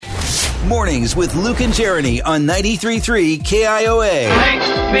Mornings with Luke and Jeriney on 93.3 KIOA.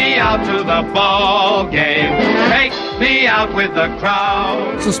 Take me out to the ball game. Take me out with the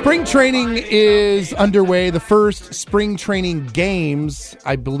crowd. So spring training is underway. The first spring training games,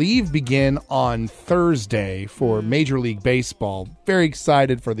 I believe, begin on Thursday for Major League Baseball. Very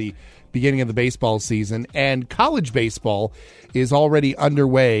excited for the beginning of the baseball season. And college baseball is already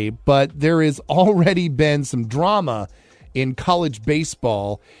underway, but there has already been some drama in college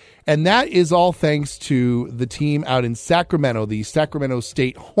baseball. And that is all thanks to the team out in Sacramento, the Sacramento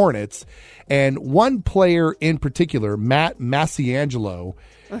State Hornets. And one player in particular, Matt Massiangelo,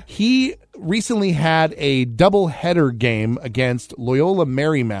 he recently had a doubleheader game against Loyola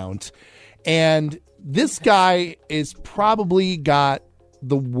Marymount. And this guy is probably got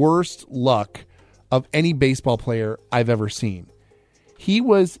the worst luck of any baseball player I've ever seen. He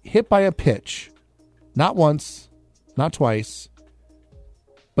was hit by a pitch, not once, not twice,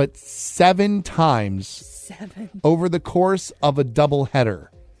 but 7 times over the course of a doubleheader.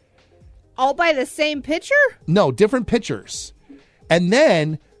 All by the same pitcher? No, different pitchers. And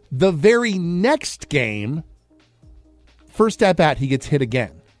then the very next game, first at bat, he gets hit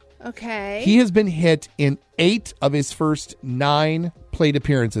again. Okay. He has been hit in 8 of his first 9 plate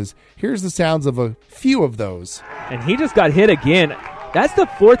appearances. Here's the sounds of a few of those. And he just got hit again. That's the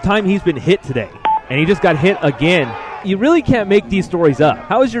 4th time he's been hit today. And he just got hit again. You really can't make these stories up.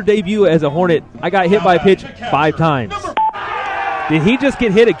 How was your debut as a Hornet? I got hit by a pitch 5 times. Did he just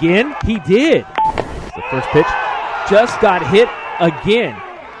get hit again? He did. The first pitch just got hit again.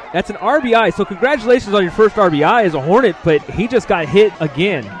 That's an RBI, so congratulations on your first RBI as a Hornet, but he just got hit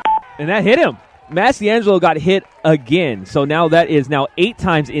again. And that hit him. Massiangelo got hit again, so now that is now 8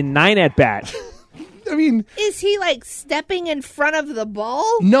 times in 9 at-bats. I mean... Is he, like, stepping in front of the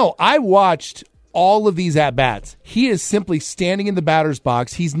ball? No, I watched all of these at-bats. He is simply standing in the batter's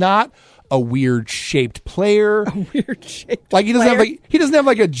box. He's not a weird-shaped player. A weird-shaped like he doesn't have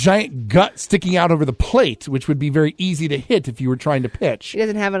like a giant gut sticking out over the plate, which would be very easy to hit if you were trying to pitch. He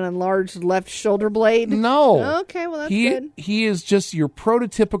doesn't have an enlarged left shoulder blade? No. Okay, well, that's good. He is just your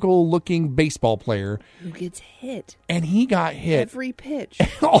prototypical-looking baseball player. Who gets hit? And he got hit. Every pitch.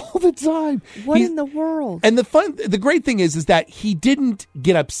 All the time. What in the world? And the great thing is that he didn't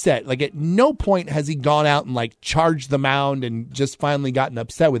get upset. Like, at no point has he gone out and, like, charged the mound and just finally gotten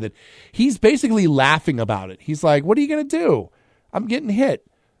upset with it. He's basically laughing about it. He's like, what are you going to do? I'm getting hit.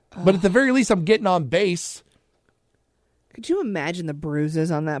 But at the very least, I'm getting on base. Could you imagine the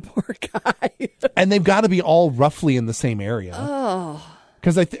bruises on that poor guy? And they've got to be all roughly in the same area. Oh.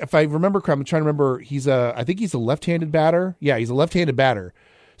 Because if I remember correctly, I'm trying to remember, I think he's a left-handed batter. Yeah, he's a left-handed batter.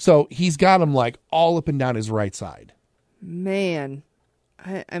 So he's got him like all up and down his right side. Man,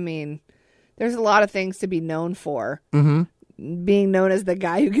 I mean, there's a lot of things to be known for. Mm-hmm. Being known as the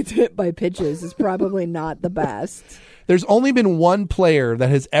guy who gets hit by pitches is probably not the best. There's only been one player that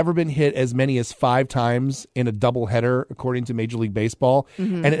has ever been hit as many as 5 times in a doubleheader, according to Major League Baseball.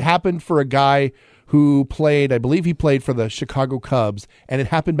 Mm-hmm. And it happened for a guy who played, I believe he played for the Chicago Cubs, and it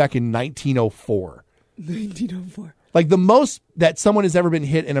happened back in 1904. 1904. Like the most that someone has ever been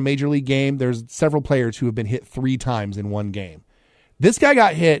hit in a Major League game, there's several players who have been hit 3 times in one game. This guy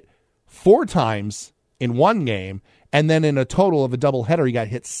got hit 4 times in one game, and then in a total of a doubleheader, he got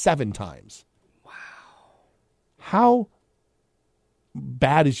hit 7 times. Wow. How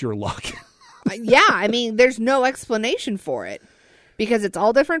bad is your luck? Yeah, I mean, there's no explanation for it. Because it's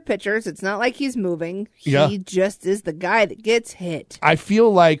all different pitchers. It's not like he's moving. He just is the guy that gets hit. I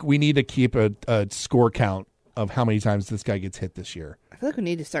feel like we need to keep a score count of how many times this guy gets hit this year. I feel like we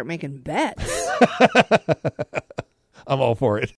need to start making bets. I'm all for it.